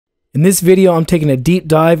In this video, I'm taking a deep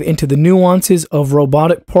dive into the nuances of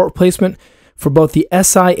robotic port placement for both the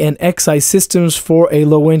SI and XI systems for a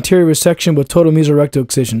low anterior resection with total mesorectal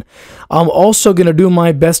excision. I'm also going to do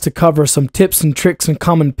my best to cover some tips and tricks and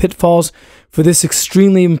common pitfalls for this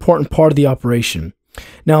extremely important part of the operation.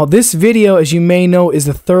 Now, this video, as you may know, is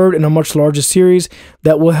the third in a much larger series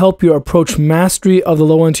that will help you approach mastery of the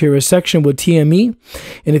low anterior resection with TME.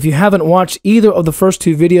 And if you haven't watched either of the first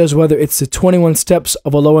two videos, whether it's the 21 steps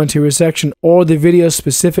of a low anterior resection or the video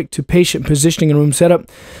specific to patient positioning and room setup,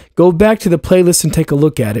 go back to the playlist and take a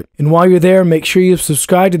look at it. And while you're there, make sure you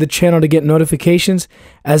subscribe to the channel to get notifications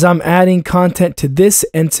as I'm adding content to this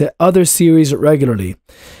and to other series regularly.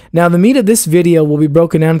 Now, the meat of this video will be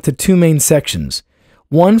broken down into two main sections.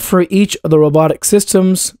 One for each of the robotic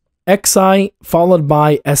systems, XI followed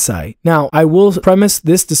by SI. Now, I will premise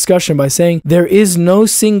this discussion by saying there is no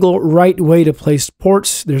single right way to place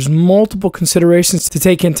ports. There's multiple considerations to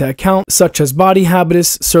take into account, such as body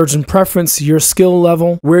habitus, surgeon preference, your skill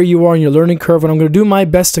level, where you are in your learning curve, and I'm going to do my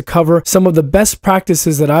best to cover some of the best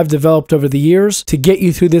practices that I've developed over the years to get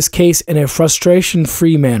you through this case in a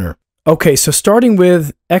frustration-free manner. Okay, so starting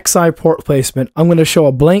with XI port placement, I'm going to show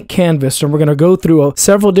a blank canvas and we're going to go through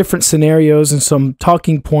several different scenarios and some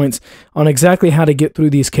talking points on exactly how to get through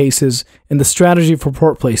these cases and the strategy for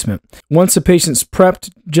port placement. Once the patient's prepped,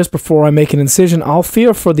 just before I make an incision, I'll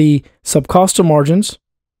feel for the subcostal margins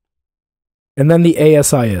and then the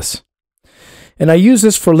ASIS. And I use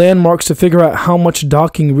this for landmarks to figure out how much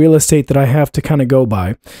docking real estate that I have to kind of go by.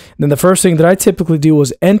 And then the first thing that I typically do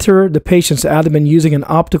is enter the patient's abdomen using an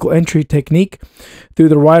optical entry technique through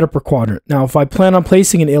the right upper quadrant. Now, if I plan on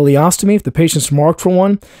placing an ileostomy, if the patient's marked for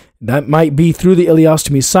one, that might be through the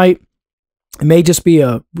ileostomy site. It may just be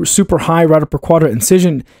a super high right upper quadrant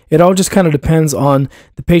incision. It all just kind of depends on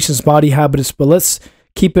the patient's body habitus, but let's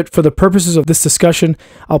keep it for the purposes of this discussion.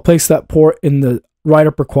 I'll place that port in the right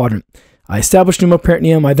upper quadrant. I establish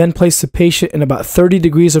pneumoperitoneum. I then place the patient in about 30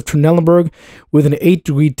 degrees of Trendelenburg with an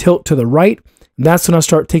 8-degree tilt to the right. And that's when I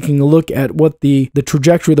start taking a look at what the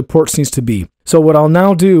trajectory of the ports needs to be. So what I'll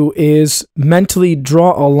now do is mentally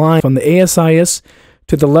draw a line from the ASIS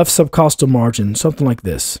to the left subcostal margin, something like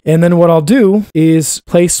this. And then what I'll do is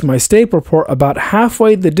place my stapler port about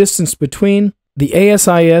halfway the distance between the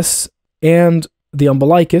ASIS and the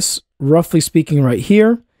umbilicus, roughly speaking right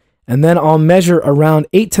here. And then I'll measure around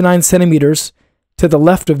 8 to 9 centimeters to the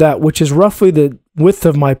left of that, which is roughly the width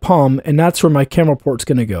of my palm, and that's where my camera port's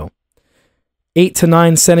going to go. 8 to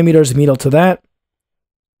 9 centimeters medial to that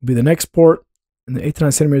will be the next port, and the 8 to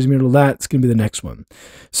 9 centimeters medial to that is going to be the next one.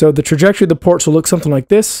 So the trajectory of the ports will look something like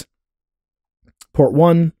this. Port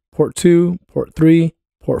 1, port 2, port 3,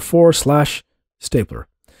 port 4 / stapler.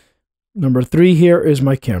 Number 3 here is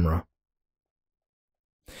my camera.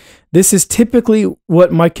 This is typically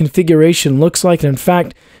what my configuration looks like. And in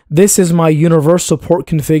fact, this is my universal port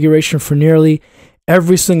configuration for nearly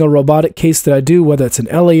every single robotic case that I do, whether it's an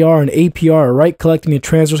LAR, an APR, a right colectomy, a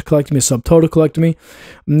transverse colectomy, a subtotal colectomy.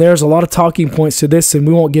 And there's a lot of talking points to this, and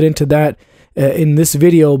we won't get into that in this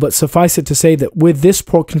video, but suffice it to say that with this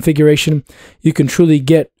port configuration, you can truly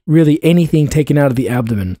get really anything taken out of the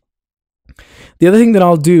abdomen. The other thing that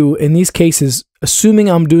I'll do in these cases, assuming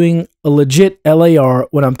I'm doing a legit LAR,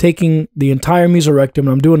 when I'm taking the entire mesorectum and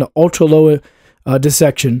I'm doing an ultra low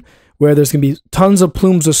dissection, where there's going to be tons of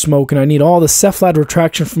plumes of smoke and I need all the cephalad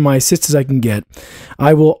retraction from my assist as I can get,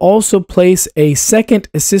 I will also place a second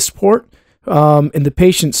assist port in the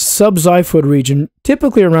patient's subxiphoid region,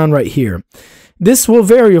 typically around right here. This will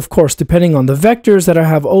vary, of course, depending on the vectors that I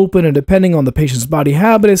have open and depending on the patient's body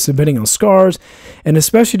habitus, depending on scars, and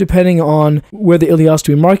especially depending on where the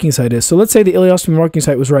ileostomy marking site is. So let's say the ileostomy marking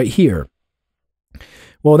site was right here.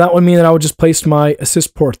 Well, that would mean that I would just place my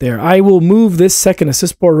assist port there. I will move this second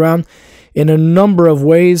assist port around in a number of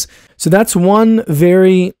ways. So that's one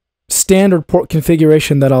very standard port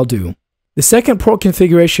configuration that I'll do. The second port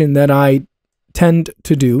configuration that I tend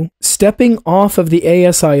to do, stepping off of the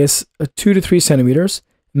ASIS 2 to 3 centimeters,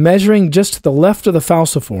 measuring just to the left of the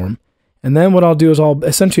falciform, and then what I'll do is I'll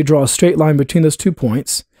essentially draw a straight line between those 2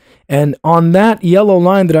 points, and on that yellow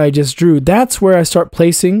line that I just drew, that's where I start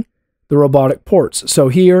placing the robotic ports. So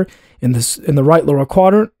here in the right lower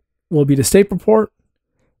quadrant will be the stapler port.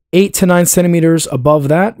 8 to 9 centimeters above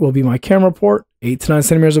that will be my camera port. 8 to 9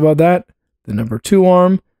 centimeters above that, the number 2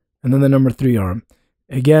 arm, and then the number 3 arm.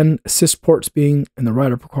 Again, assist ports being in the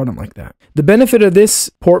right upper quadrant like that. The benefit of this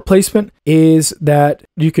port placement is that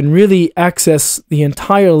you can really access the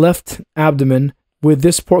entire left abdomen with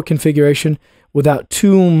this port configuration without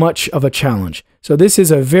too much of a challenge. So this is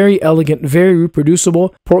a very elegant, very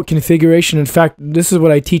reproducible port configuration. In fact, this is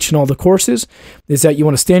what I teach in all the courses, is that you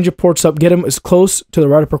want to stand your ports up, get them as close to the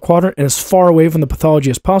right upper quadrant and as far away from the pathology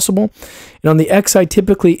as possible. And on the XI,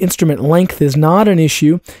 typically instrument length is not an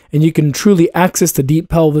issue, and you can truly access the deep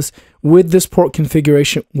pelvis with this port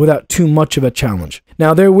configuration without too much of a challenge.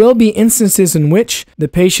 Now, there will be instances in which the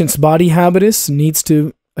patient's body habitus needs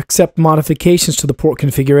to accept modifications to the port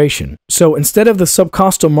configuration. So instead of the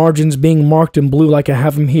subcostal margins being marked in blue like I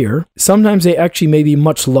have them here, sometimes they actually may be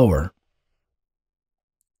much lower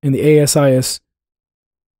in the ASIS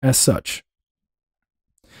as such.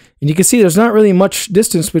 And you can see there's not really much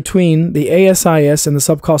distance between the ASIS and the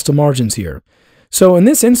subcostal margins here. So in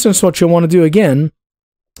this instance, what you'll want to do again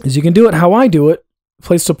is you can do it how I do it,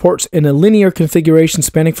 place the ports in a linear configuration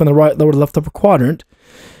spanning from the right lower to left upper quadrant.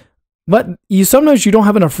 But sometimes you don't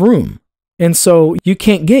have enough room, and so you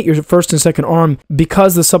can't get your first and second arm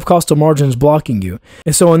because the subcostal margin is blocking you.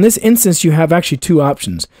 And so in this instance, you have actually two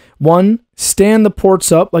options. One, stand the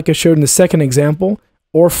ports up like I showed in the second example,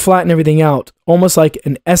 or flatten everything out, almost like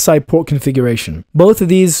an SI port configuration. Both of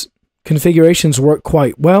these configurations work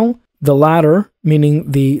quite well. The latter,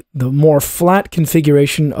 meaning the more flat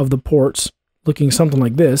configuration of the ports, looking something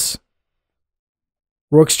like this,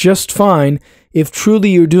 works just fine if truly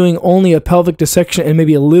you're doing only a pelvic dissection and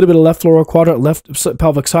maybe a little bit of left lower quadrant, left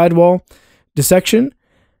pelvic sidewall dissection.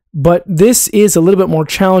 But this is a little bit more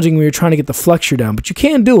challenging when you're trying to get the flexure down. But you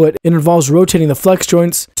can do it. It involves rotating the flex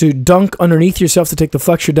joints to dunk underneath yourself to take the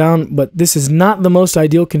flexure down. But this is not the most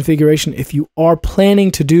ideal configuration if you are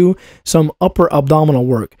planning to do some upper abdominal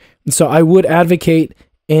work. And so I would advocate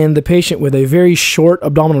in the patient with a very short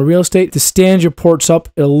abdominal real estate to stand your ports up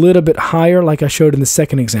a little bit higher like I showed in the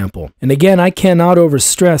second example. And again, I cannot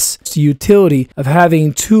overstress the utility of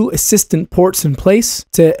having two assistant ports in place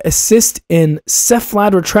to assist in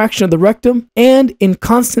cephalad retraction of the rectum and in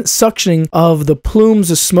constant suctioning of the plumes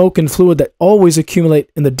of smoke and fluid that always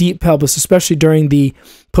accumulate in the deep pelvis, especially during the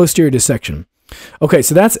posterior dissection. Okay,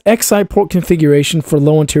 so that's XI port configuration for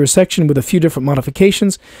low anterior section with a few different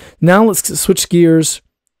modifications. Now let's switch gears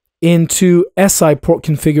into SI port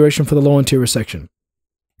configuration for the low anterior section.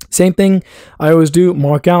 Same thing I always do,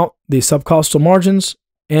 mark out the subcostal margins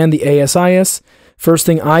and the ASIS. First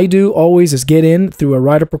thing I do always is get in through a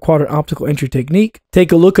right upper quadrant optical entry technique.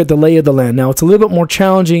 Take a look at the lay of the land. Now, it's a little bit more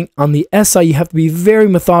challenging. On the SI, you have to be very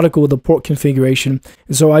methodical with the port configuration.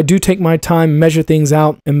 And so I do take my time, measure things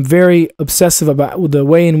out. I'm very obsessive about the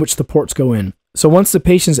way in which the ports go in. So once the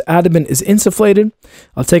patient's abdomen is insufflated,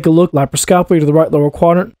 I'll take a look laparoscopically to the right lower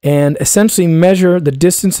quadrant and essentially measure the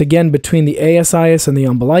distance again between the ASIS and the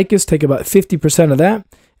umbilicus. Take about 50% of that,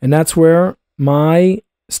 and that's where my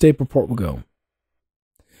staple port will go.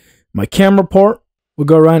 My camera port will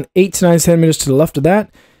go around 8 to 9 centimeters to the left of that,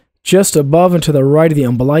 just above and to the right of the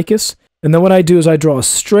umbilicus. And then what I do is I draw a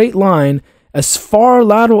straight line as far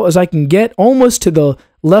lateral as I can get, almost to the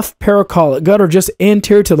left paracolic gut or just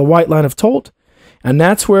anterior to the white line of Tolt. And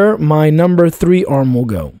that's where my number 3 arm will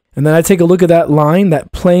go. And then I take a look at that line,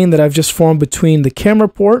 that plane that I've just formed between the camera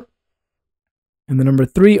port and the number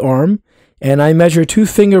 3 arm. And I measure 2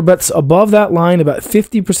 finger breadths above that line about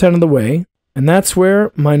 50% of the way. And that's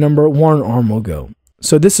where my number 1 arm will go.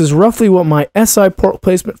 So this is roughly what my SI port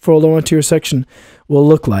placement for a low anterior section will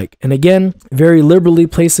look like. And again, very liberally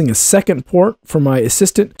placing a second port for my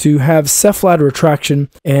assistant to have cephalad retraction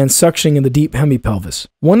and suctioning in the deep hemipelvis.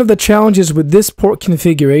 One of the challenges with this port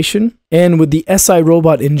configuration and with the SI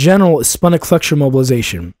robot in general is splenic flexure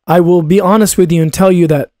mobilization. I will be honest with you and tell you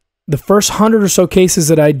that the first 100 or so cases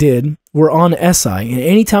that I did were on SI, and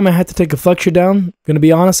anytime I had to take a flexure down, I'm going to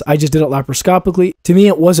be honest, I just did it laparoscopically. To me,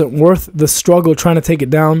 it wasn't worth the struggle trying to take it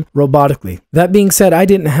down robotically. That being said, I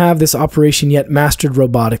didn't have this operation yet mastered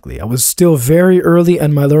robotically. I was still very early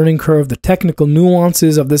on my learning curve. The technical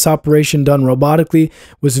nuances of this operation done robotically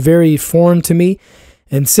was very foreign to me.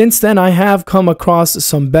 And since then, I have come across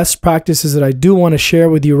some best practices that I do want to share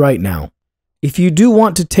with you right now. If you do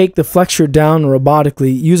want to take the flexure down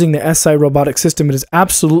robotically using the SI robotic system, it is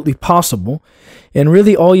absolutely possible. And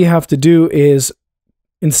really all you have to do is,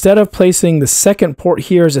 instead of placing the second port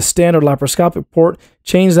here as a standard laparoscopic port,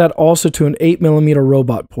 change that also to an 8mm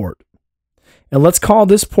robot port. And let's call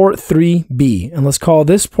this port 3B. And let's call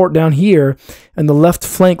this port down here and the left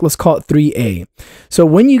flank, let's call it 3A. So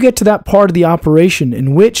when you get to that part of the operation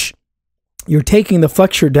in which you're taking the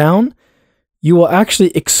flexure down, you will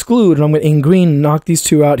actually exclude, and I'm going to in green knock these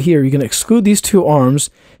two out here. You're going to exclude these 2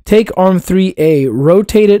 arms, take arm 3A,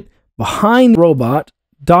 rotate it behind the robot,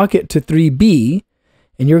 dock it to 3B,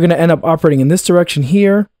 and you're going to end up operating in this direction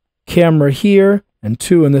here, camera here, and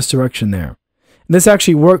 2 in this direction there. This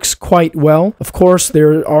actually works quite well. Of course,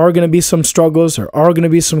 there are going to be some struggles, there are going to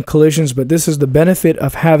be some collisions, but this is the benefit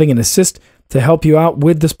of having an assist to help you out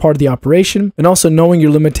with this part of the operation, and also knowing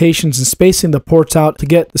your limitations and spacing the ports out to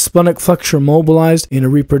get the splenic flexure mobilized in a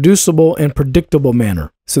reproducible and predictable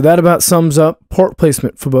manner. So that about sums up port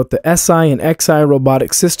placement for both the SI and XI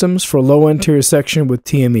robotic systems for low anterior section with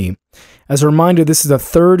TME. As a reminder, this is the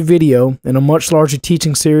third video in a much larger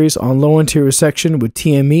teaching series on low anterior section with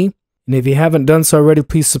TME. And if you haven't done so already,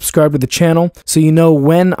 please subscribe to the channel so you know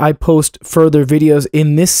when I post further videos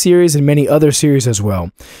in this series and many other series as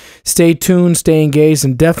well. Stay tuned, stay engaged,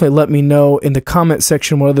 and definitely let me know in the comment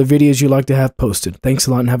section what other videos you'd like to have posted. Thanks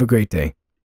a lot and have a great day.